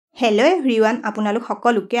Hello everyone, আপোনালোক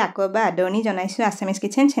সকলোকে আকবা আদৰণি জনাইছো আসামিজ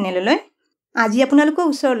কিচেন চেনেললৈ। আজি আপোনালোকৰ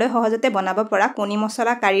ওচৰলৈ সহজতে বনাব পৰা কণী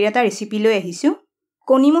মছলা কাৰীৰ এটা ৰেচিপি লৈ আহিছো।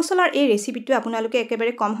 কণী মছলাৰ এই ৰেচিপিটো আপোনালোকে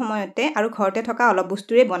একেবাৰে কম সময়তে আৰু ঘৰতে থকা অলপ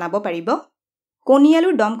বস্তুৰে বনাব পাৰিব। কণী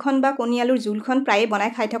আলুৰ দমখন বা কণী আলুৰ জোলখন প্ৰায়ে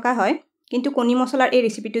বনাই খাই থকা হয়, কিন্তু কণী মছলাৰ এই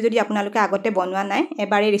ৰেচিপিটো যদি আপোনালোকে আগতে বনোৱা নাই,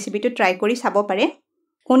 এবাৰ এই ৰেচিপিটো ট্ৰাই কৰি চাব পাৰে।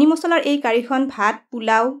 কণী মছলাৰ এই কাৰীখন ভাত,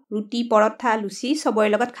 পোলাও, ৰুটি, পৰঠা, লুচি সবৰে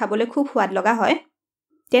লগত খাবলৈ খুব সোৱাদ লগা হয়।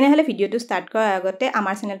 তেনেহলে ভিডিওটো স্টাৰ্ট কৰাৰ আগতে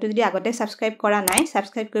আমাৰ চেনেলটো যদি আগতে সাবস্ক্ৰাইব কৰা নাই,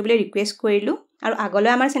 সাবস্ক্ৰাইব কৰিবলৈ ৰিকুৱেষ্ট কৰিলো আৰু আগলৈ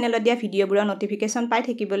আমাৰ চেনেলত দিয়া ভিডিওবোৰৰ নটিফিকেশন পাই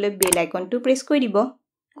থাকিবলৈ বেল আইকনটো প্ৰেছ কৰি দিব।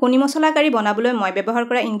 কণী মছলা কাৰী বনাবলৈ মই ব্যৱহাৰ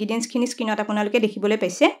কৰা ইনগ্ৰেডিয়েন্টছখিনি স্ক্ৰীনত আপোনালোকে দেখিবলৈ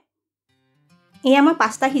পাইছে। এয়া মই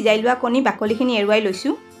 5টা সিজাই লোৱা কণী বাকলিখিনি এৰুৱাই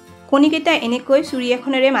লৈছো। কণীকেইটা এনেকৈ চুৰি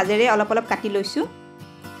এখনেৰে মাজেৰে অলপ অলপ কাটি লৈছো।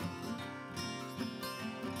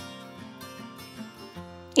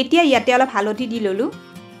 এতিয়া ইয়াতে অলপ হালধি দি ললো।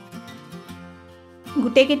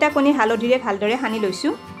 গুটেকেইটা কণী হালধিৰে ভালদৰে সানি লৈছো।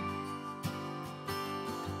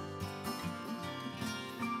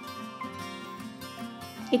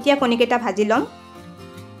 এতিয়া কণীকেইটা ভাজি লম।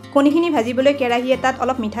 কণীখিনি ভাজিবলৈ কেৰাহী এটাত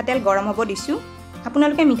অলপ মিঠাতেল গৰম হ'ব দিছো।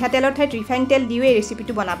 আপোনালোকে মিঠাতেলৰ ঠাইত ৰিফাইন তেল দিও এই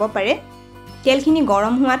ৰেচিপিটো বনাব পাৰে। তেলখিনি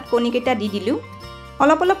গৰম হোৱাত কণীকেইটা দি দিলো।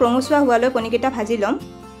 অলপ অলপ ৰঙচুৱা হোৱালৈ কণীকেইটা ভাজি লম।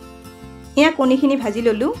 এয়া কণীখিনি ভাজি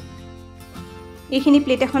ললো। এইখিনি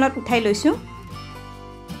প্লেট এখনত উঠাই লৈছো।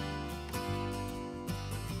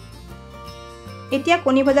 এতিয়া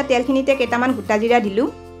কণী ভজা তেলখিনিতে কেইটামান গোটা জিৰা দিলো।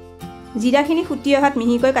 জিৰাখিনি ফুটি অহাত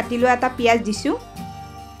মিহিকৈ কাটি লোৱা এটা পিয়াজ দিছো।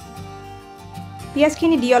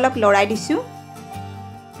 পিয়াজখিনি দি অলপ লৰাই দিছো।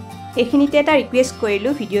 এইখিনিতে এটা ৰিকুৱেষ্ট কৰিলো,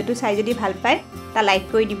 ভিডিওটো চাই যদি ভাল পায় তা লাইক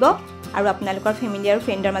কৰি দিব আৰু আপোনালোকৰ ফ্যামিলি আৰু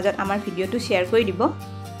ফ্ৰেণ্ডৰ মাজত আমাৰ ভিডিওটো শেয়াৰ কৰি দিব।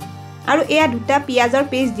 আৰু এয়া দুটা পিয়াজৰ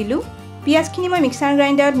পেষ্ট দিলো। পিয়াজখিনি মই মিক্সাৰ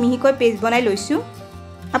গ্ৰাইণ্ডাৰত মিহিকৈ পেষ্ট বনাই লৈছো।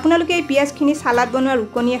 আপোনালোকে এই পিয়াজখিনি সালাড বনোৱা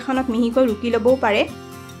ৰুকনি এখনত মিহিকৈ ৰুকি লবও পাৰে।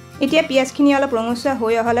 এতিয়া পিয়াজখিনি অলপ ৰঙচুৱা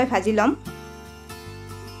হৈ অহালৈ ভাজি লম।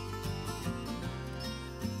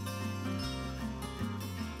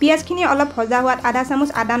 পিয়াজখিনি অলপ ভজা হোৱাত আধা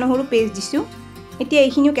চামুচ আদা নহৰু পেষ্ট দিছো। এতিয়া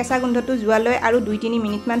এইখিনিও কেঁচা গোন্ধটো যোৱালৈ আৰু 2-3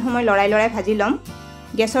 মিনিটমান সময় লৰাই লৰাই ভাজি লম।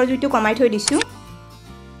 গেছৰ জুইটো কমাই থৈ দিছো।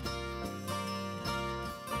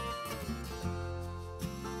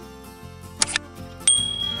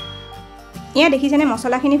 এয়া দেখিছেনে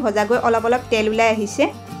মছলাখিনি ভজা গৈ অলপ অলপ তেল ওলাই আহিছে।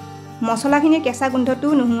 মছলাখিনিৰ কেঁচা গোন্ধটো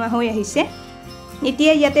নোহোৱা হৈ আহিছে।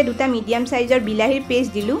 এতিয়া ইয়াতে দুটা মিডিয়াম সাইজৰ বিলাহীৰ পেষ্ট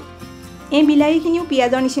দিলো। এই বিলাহীখিনিও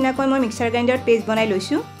পিয়াজৰ নিচিনাকৈ মই মিক্সাৰ গ্ৰাইণ্ডাৰত পেষ্ট বনাই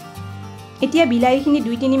লৈছো। এতিয়া বিলাহীখিনি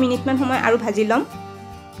 2-3 মিনিটমান সময় আৰু ভাজি লম।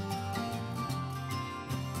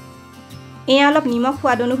 এয়া অলপ নিমখ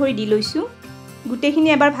সোৱাদ অনুসৰি দি লৈছো। গুটেখিনি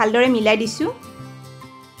এবাৰ ভালদৰে মিলাই দিছো।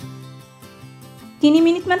 3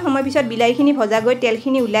 মিনিটমান সময় পিছত বিলাহীখিনি ভজা গৈ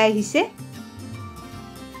তেলখিনি ওলাই আহিছে।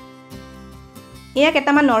 এয়া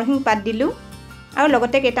কেইটামান নৰসিংহ পাত দিলো আৰু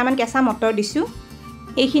লগতে কেইটামান কেঁচা মটৰ দিছো।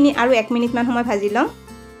 এইখিনি আৰু 1 মিনিটমান সময় ভাজি লম।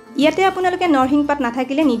 ইয়াতে আপোনালোকে নৰসিংহ পাত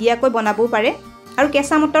নাথাকিলে নিদিয়াকৈ বনাবও পাৰে আৰু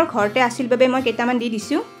কেঁচা মটৰ ঘৰতে আছিল বাবে মই কেইটামান দি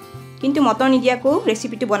দিছো, কিন্তু মটৰ নিদিয়াকৈ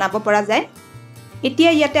ৰেচিপিটো বনাব পৰা যায়।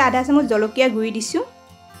 এতিয়া ইয়াতে আধা চামুচ জলকীয়া গুড়ি দিছো।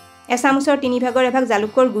 এচামুচৰ 3/4 এভাগ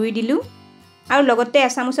জালুকৰ গুড়ি দিলো আৰু লগতে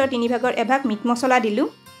এচামুচৰ 3/4 এভাগ মিট মছলা দিলো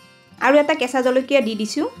আৰু এটা কেঁচা জলকীয়া দি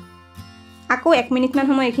দিছো। আকৌ 1 মিনিটমান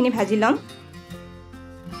সময় এইখিনি ভাজি লম।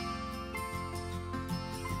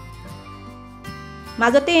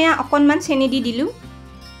 মাজতে এয়া অকণমান চেনি দি দিলো।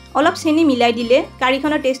 অলপ চেনি মিলাই দিলে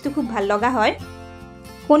কাৰীখনৰ টেষ্টটো খুব ভাল লগা হয়।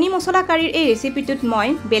 কণী মছলা কাৰীৰ এই ৰেচিপিটোত মই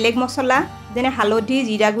বেলেগ মছলা যেনে হালধি,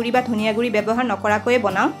 জিৰা গুড়ি বা ধনিয়া গুড়ি ব্যৱহাৰ নকৰাকৈ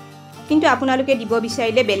বনাও, কিন্তু আপোনালোকে দিব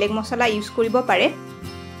বিচাৰিলে বেলেগ মছলা ইউজ কৰিব পাৰে।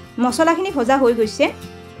 মছলাখিনি ভজা হৈ গৈছে।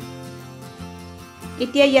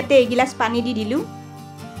 এতিয়া ইয়াতে এগিলাচ পানী দি দিলো।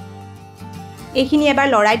 এইখিনি এবাৰ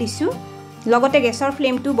লৰাই দিছো। লগতে গেছৰ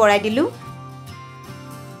ফ্লেমটো বঢ়াই দিলো।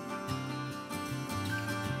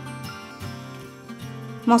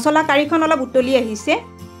 মছলা কাৰীখন অলপ উতলি আহিছে।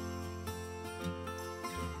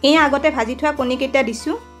 এয়া আগতে ভাজি থোৱা কণীকেইটা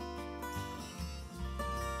দিছো।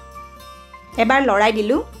 এবাৰ লৰাই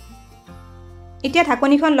দিলো। এতিয়া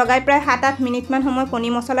ঢাকনিখন লগাই প্ৰায় 7-8 মিনিটমান সময় কণী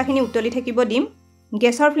মছলাখিনি উতলি থাকিব দিম।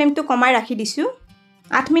 গেছৰ ফ্লেমটো কমাই ৰাখি দিছো।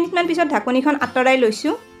 8 মিনিটমান পিছত ঢাকনিখন আঁতৰাই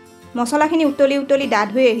লৈছো। মছলাখিনি উতলি উতলি ডাঠ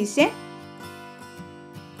হৈ আহিছে।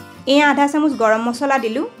 এয়া আধা চামুচ গৰম মছলা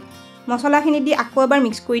দিলো। মছলাখিনি দি আকৌ এবাৰ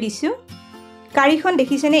মিক্স কৰি দিছো। কাৰীখন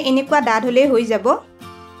দেখিছেনে এনেকুৱা ডাঠ হ'লে হৈ যাব।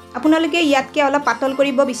 আপোনালোকে ইয়াতকে অলপ পাতল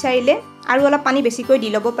কৰিব বিচাৰিলে আৰু অলপ পানী বেছিকৈ দি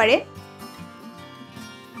ল'ব পাৰে।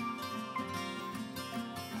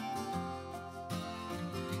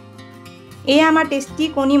 এয়া আমাৰ টেষ্টি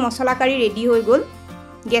কণী মছলা কাৰী ৰেডি হৈ গ'ল।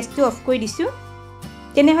 গেছটো অফ কৰি দিছো।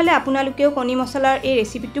 তেনেহলে আপোনালোকেও কণী মছলাৰ এই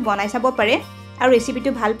ৰেচিপিটো বনাই চাব পাৰে আৰু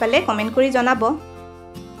ৰেচিপিটো ভাল পালে কমেন্ট কৰি জনাব।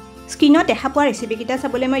 স্ক্ৰিনত দেখা পোৱা ৰেচিপিকেইটা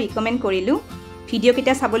চাবলৈ মই ৰিকমেণ্ড কৰিলোঁ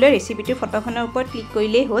ভিডিঅ'কেইটা চাবলৈ ৰেচিপিটোৰ ফটোখনৰ ওপৰত ক্লিক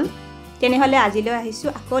কৰিলেই হ'ল তেনেহ'লে আজিলৈ আহিছোঁ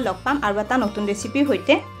আকৌ লগ পাম আৰু এটা নতুন ৰেচিপিৰ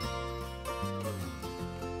সৈতে